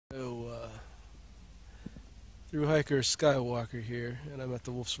Through hiker Skywalker here, and I'm at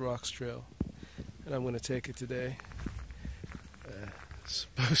the Wolf's Rocks Trail, and I'm going to take it today. It's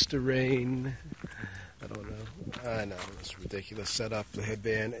supposed to rain. I don't know. I know, it's ridiculous setup, the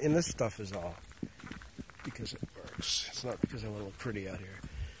headband, and this stuff is all because it works. It's not because I want to look pretty out here.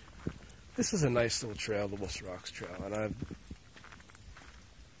 This is a nice little trail, the Wolf's Rocks Trail, and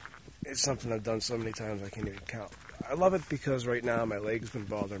it's something I've done so many times I can't even count. I love it because right now my leg's been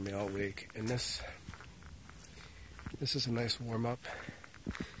bothering me all week, and this is a nice warm-up.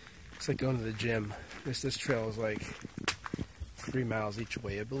 It's like going to the gym. This trail is like 3 miles each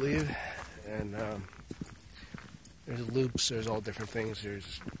way, I believe, and there's loops, there's all different things.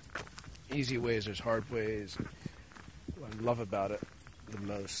 There's easy ways, there's hard ways. What I love about it the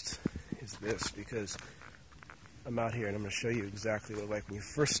most is this, because I'm out here and I'm going to show you exactly what it's like when you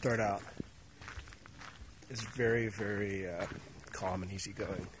first start out. It's very, very calm and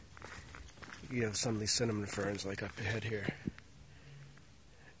easygoing. You have some of these cinnamon ferns like up ahead here.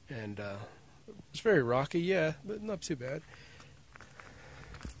 And it's very rocky, yeah, but not too bad.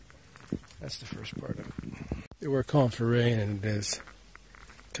 That's the first part of it. We're calling for rain, and it is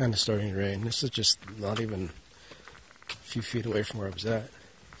kind of starting to rain. This is just not even a few feet away from where I was at.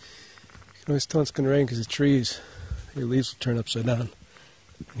 You can always tell it's going to rain because the trees, your leaves will turn upside down.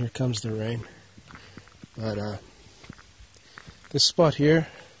 And here comes the rain. But this spot here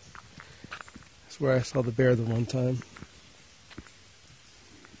is where I saw the bear the one time.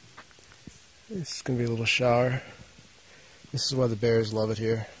 This is going to be a little shower. This is why the bears love it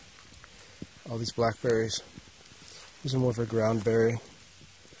here. All these blackberries. These are more of a ground berry.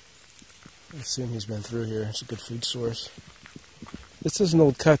 I assume he's been through here. It's a good food source. This is an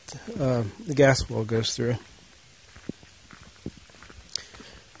old cut the gas well goes through.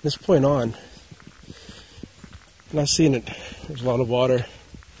 This point on, and I've seen it, there's a lot of water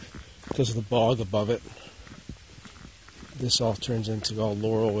because of the bog above it. This all turns into all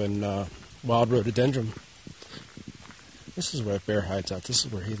laurel and wild rhododendron. This is where a bear hides out. This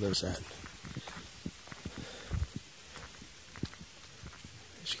is where he lives at.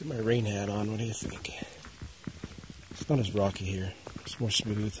 I should get my rain hat on. What do you think? It's not as rocky here. It's more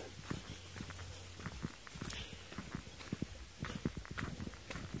smooth.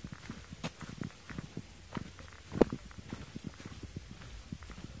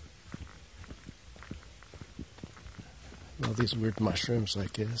 All these weird mushrooms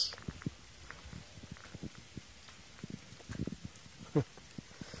like this.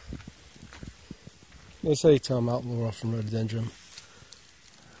 That's how you tell mountain laurel from rhododendron.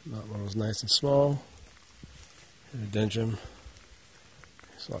 Mountain laurel is nice and small. Rhododendron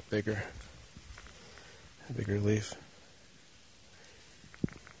is a lot bigger. A bigger leaf.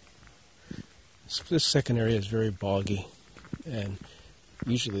 This second area is very boggy, and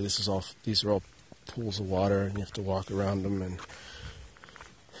usually these are all pools of water, and you have to walk around them, and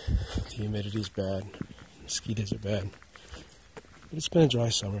the humidity's bad, mosquitoes are bad. But it's been a dry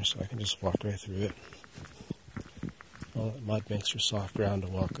summer, so I can just walk right through it. All that mud makes for soft ground to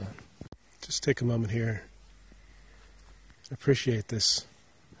walk on. Just take a moment here. Appreciate this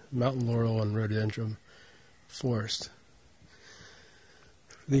mountain laurel and rhododendron forest.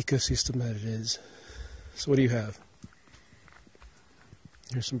 The ecosystem that it is. So what do you have?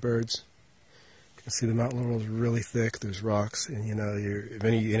 Here's some birds. You can see the mountain laurel is really thick. There's rocks, and you know, if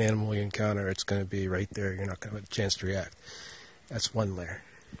any animal you encounter, it's going to be right there. You're not going to have a chance to react. That's one layer.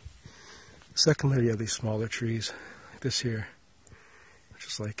 The second layer, you have these smaller trees, like this here, which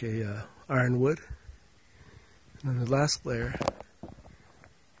is like a ironwood. And then the last layer,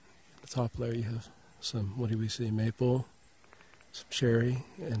 the top layer, you have some, what do we see, maple, some cherry,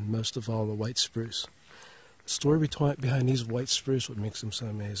 and most of all the white spruce. The story behind these white spruce, what makes them so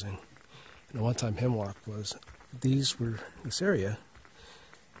amazing. And at one time hemlock was, this area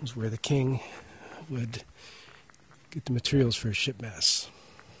was where the king would get the materials for his shipmasts.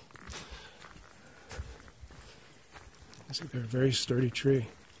 They're a very sturdy tree.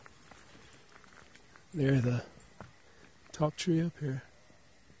 They're the top tree up here,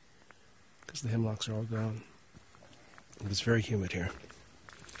 because the hemlocks are all gone. And it's very humid here.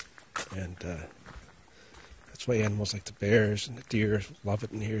 And that's why animals like the bears and the deer love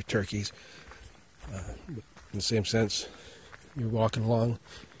it in here, turkeys. But in the same sense, you're walking along,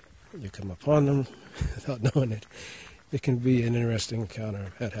 you come upon them without knowing it. It can be an interesting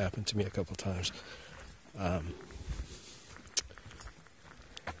encounter. That happened to me a couple times.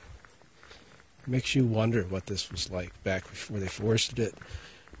 Makes you wonder what this was like back before they forested it,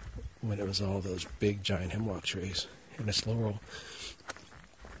 when it was all those big giant hemlock trees and this laurel,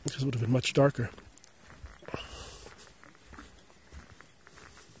 because it would have been much darker.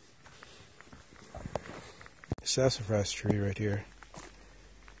 sassafras tree right here.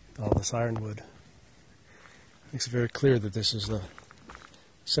 All this ironwood. Makes it very clear that this is the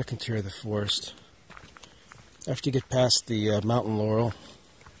second tier of the forest. After you get past the mountain laurel,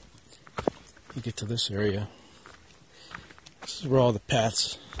 you get to this area. This is where all the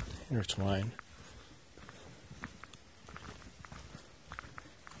paths intertwine.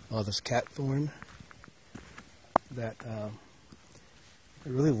 All this catthorn that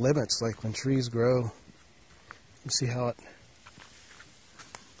it really limits, like when trees grow, you see how it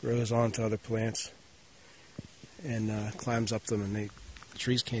grows onto other plants and climbs up them, and the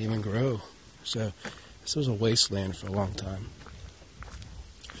trees can't even grow. So this was a wasteland for a long time.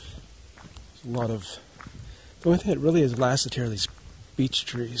 There's a lot of, the only thing that really has lasted here are these beech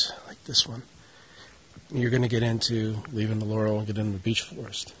trees, like this one. You're going to get into leaving the laurel and get into the beech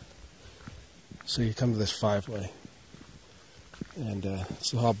forest. So you come to this 5-way, and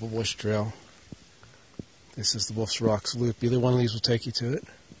it's the Hobble Bush Trail. This is the Wolf's Rocks Loop. Either one of these will take you to it.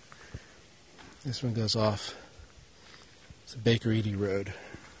 This one goes off. It's the Baker Eady Road,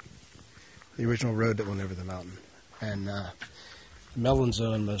 the original road that went over the mountain. And melons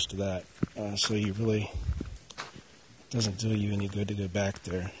own most of that, so you really, doesn't do you any good to go back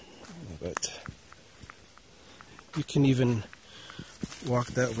there. But you can even walk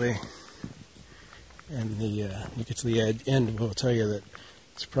that way, and you get to the end, we'll tell you that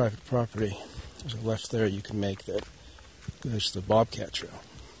it's private property. There's a left there you can make that goes to the Bobcat Trail.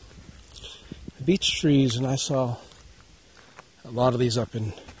 The beech trees, and I saw a lot of these up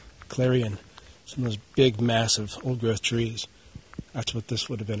in Clarion, some of those big, massive, old-growth trees. That's what this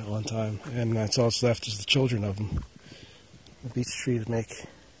would have been at one time, and that's all that's left is the children of them. The beech trees make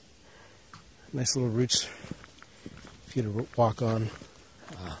nice little roots for you to walk on.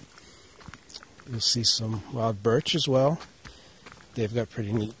 You'll see some wild birch as well. They've got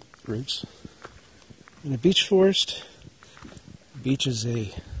pretty neat roots. In a beech forest, beech is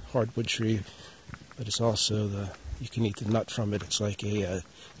a hardwood tree, but it's also you can eat the nut from it. It's like a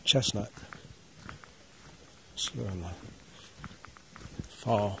chestnut. So in the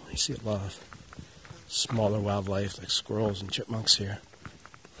fall, you see a lot of smaller wildlife like squirrels and chipmunks here.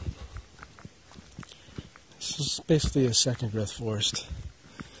 This is basically a second growth forest.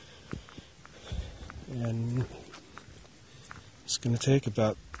 And it's going to take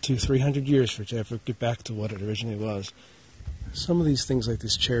about 200-300 years for it to ever get back to what it originally was. Some of these things, like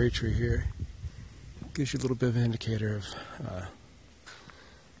this cherry tree here, gives you a little bit of an indicator of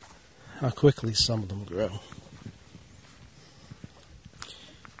how quickly some of them grow.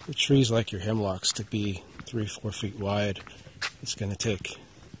 The trees like your hemlocks to be 3-4 feet wide, it's going to take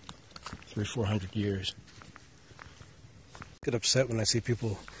 300-400 years. I get upset when I see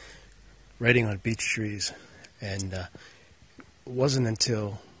people writing on beech trees, and it wasn't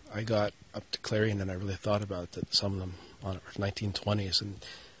until I got up to Clarion that I really thought about that some of them on it were 1920s, and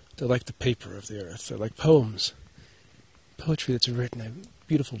they're like the paper of the earth. They're like poems, poetry that's written, a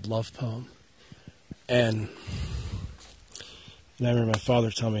beautiful love poem. And I remember my father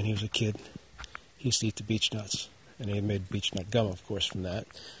telling me when he was a kid, he used to eat the beech nuts, and he made beech nut gum, of course, from that.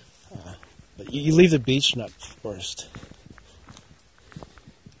 But you leave the beech nut forest,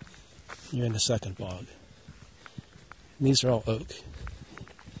 you're in the second bog. And these are all oak.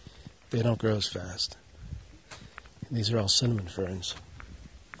 They don't grow as fast. And these are all cinnamon ferns.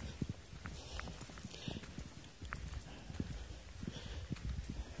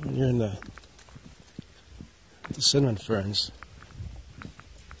 When you're in the cinnamon ferns,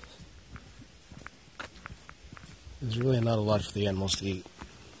 there's really not a lot for the animals to eat.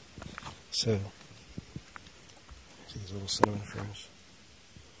 So, see these little cinnamon ferns.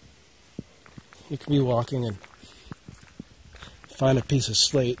 You can be walking and find a piece of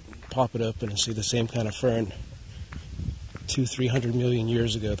slate, pop it open, and see the same kind of fern 200-300 million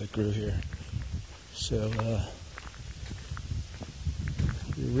years ago that grew here. So,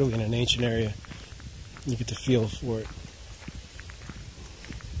 you're really in an ancient area. You get to feel for it.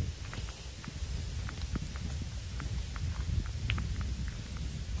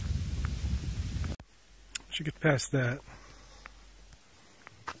 Once you get past that,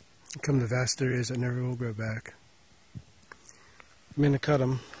 you come to vast areas that never will grow back. I'm going to cut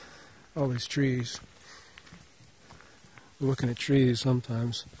them, all these trees. We're looking at trees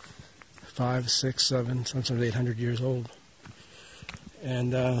sometimes 5, 6, 7, sometimes 800 years old.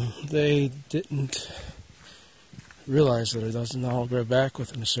 And they didn't realize that it doesn't all grow back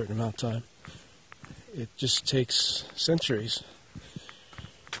within a certain amount of time. It just takes centuries.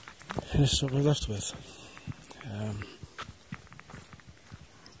 And this is what we're left with.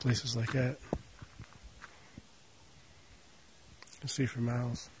 Places like that. You can see for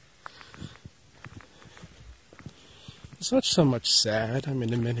miles. It's not so much sad. I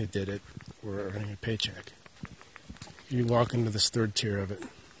mean, the men who did it were earning a paycheck. You walk into this third tier of it,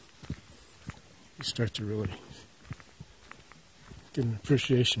 you start to really get an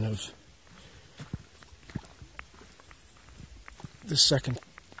appreciation of the second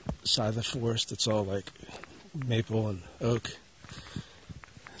side of the forest. It's all like maple and oak.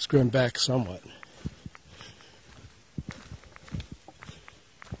 It's grown back somewhat.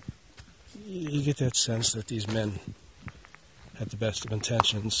 You get that sense that these men had the best of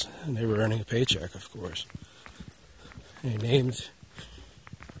intentions, and they were earning a paycheck, of course. And he named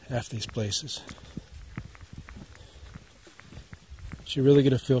half these places. But you really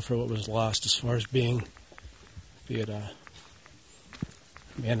get a feel for what was lost as far as being, be it a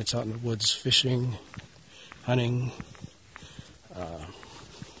man that's out in the woods fishing, hunting.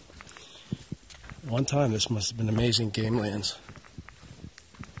 One time this must have been amazing game lands.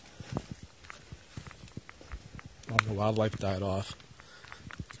 All the wildlife died off.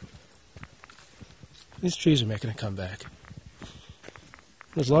 These trees are making a comeback.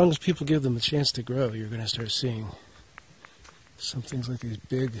 As long as people give them a chance to grow, you're going to start seeing some things like these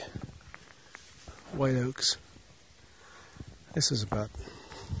big white oaks. This is about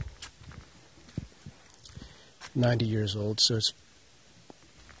 90 years old, so it's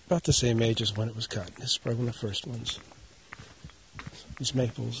about the same age as when it was cut. This is probably one of the first ones. These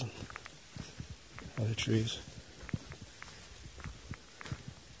maples and other trees.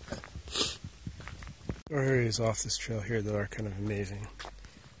 There are areas off this trail here that are kind of amazing.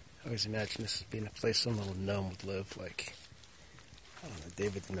 I always imagine this as being a place some little gnome would live, like, I don't know,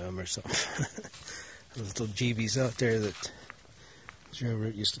 David the Gnome or something. Those little jeebies out there that Joe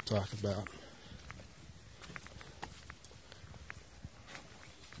Root used to talk about.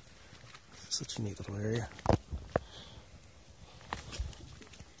 Such a neat little area.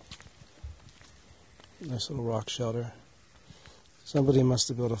 Nice little rock shelter. Somebody must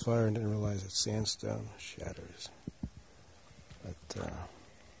have built a fire and didn't realize that sandstone shatters. But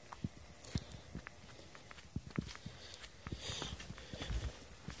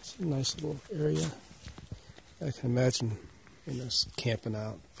it's a nice little area. I can imagine, camping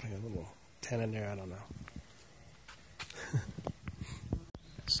out, putting a little tent in there. I don't know.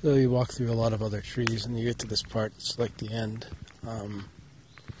 So you walk through a lot of other trees, and you get to this part. It's like the end.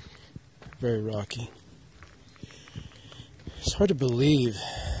 Very rocky. It's hard to believe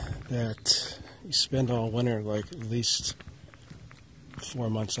that you spend all winter, like at least 4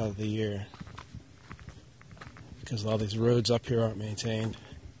 months out of the year, because all these roads up here aren't maintained.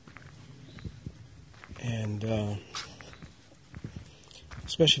 And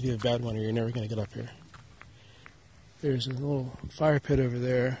especially if you have bad winter, you're never going to get up here. There's a little fire pit over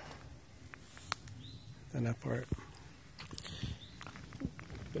there, and that part.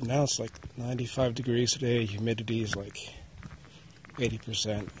 But now it's like 95 degrees today, humidity is like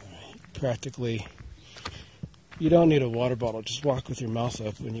 80%. Practically, you don't need a water bottle, just walk with your mouth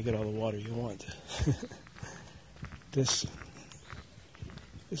open and you get all the water you want. This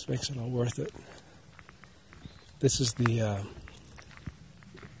makes it all worth it. This is the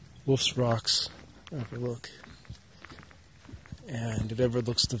Wolf's Rocks overlook. And it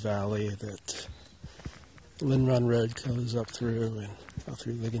overlooks the valley that Lynn Run Road goes up through and out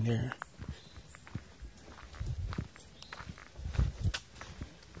through Ligonier.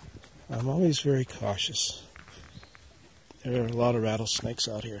 I'm always very cautious. There are a lot of rattlesnakes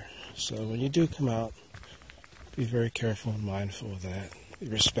out here, so when you do come out, be very careful and mindful of that. Be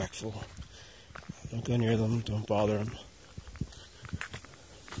respectful. Don't go near them, don't bother them.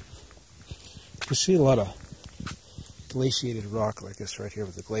 You see a lot of glaciated rock like this right here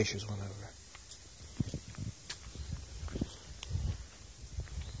where the glaciers went over.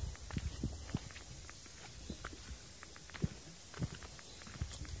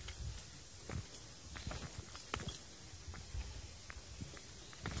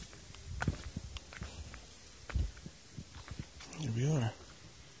 Here we are.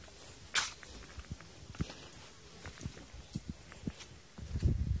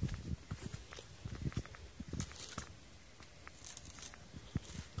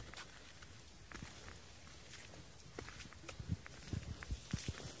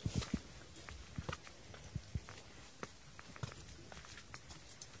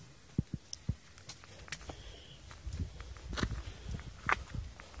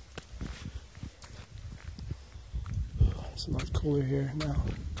 It's a lot cooler here now.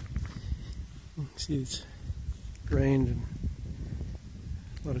 See, it's rained and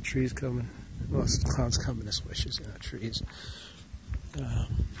a lot of trees coming. Well, clouds coming this way, she's got trees.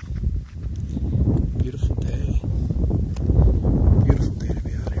 Beautiful day. Beautiful day to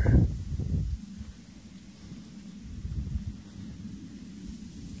be out here.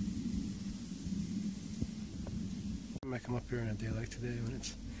 today when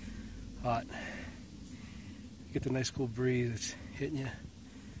it's hot. You get the nice cool breeze, it's hitting you.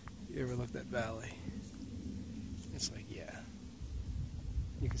 You ever look at that valley? It's like, yeah.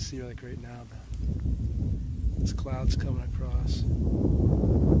 You can see like right now, this cloud's coming across.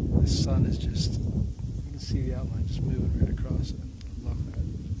 The sun is just, you can see the outline just moving right across it. I love that.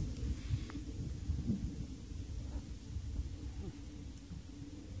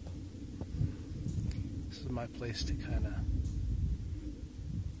 This is my place to kind of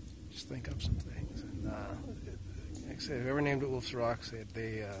just think up some things. And like I say, whoever named it Wolf's Rocks,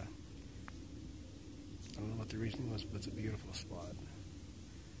 they I don't know what the reasoning was, but it's a beautiful spot.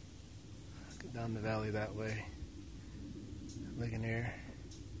 Get down the valley that way, Ligonier.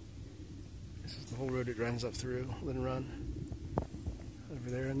 This is the whole road it runs up through, Lynn Run.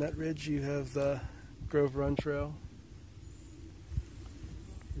 Over there on that ridge you have the Grove Run Trail.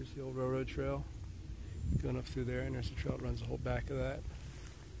 Here's the old railroad trail. Going up through there, and there's a trail that runs the whole back of that.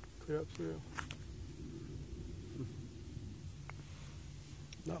 Clear up through.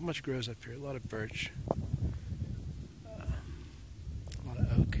 Not much grows up here, a lot of birch. A lot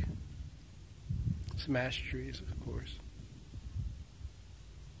of oak. Some ash trees, of course.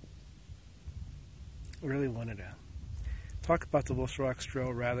 I really wanted to talk about the Wolf's Rocks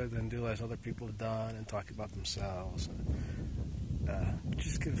Trail rather than do as other people have done and talk about themselves. And,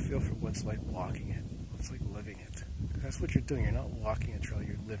 just get a feel for what it's like walking it, what it's like living it. That's what you're doing. You're not walking a trail,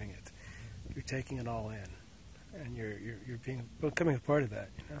 you're living it. You're taking it all in, and you're becoming a part of that.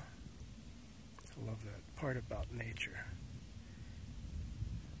 You know, I love that part about nature.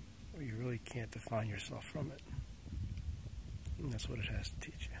 Where you really can't define yourself from it, and that's what it has to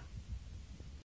teach you.